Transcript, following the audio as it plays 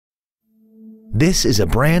This is a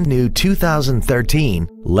brand new 2013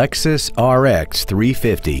 Lexus RX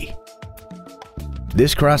 350.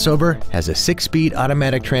 This crossover has a 6-speed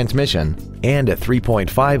automatic transmission and a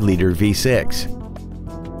 3.5-liter V6.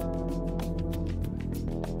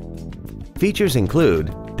 Features include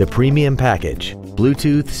the premium package,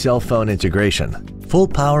 Bluetooth cell phone integration, full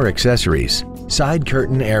power accessories, side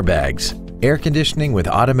curtain airbags, air conditioning with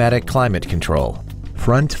automatic climate control,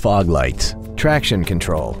 front fog lights, traction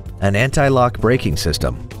control, an anti-lock braking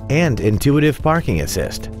system, and intuitive parking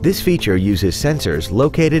assist. This feature uses sensors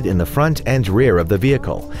located in the front and rear of the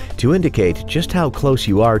vehicle to indicate just how close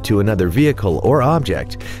you are to another vehicle or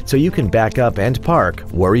object, so you can back up and park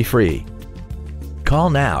worry-free.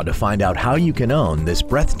 Call now to find out how you can own this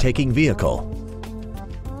breathtaking vehicle.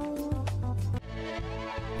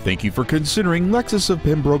 Thank you for considering Lexus of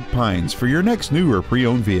Pembroke Pines for your next new or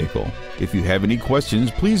pre-owned vehicle. If you have any questions,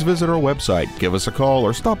 please visit our website, give us a call,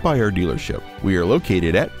 or stop by our dealership. We are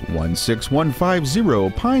located at 16150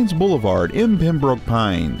 Pines Boulevard in Pembroke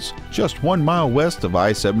Pines, just 1 mile west of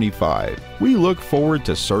I-75. We look forward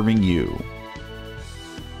to serving you.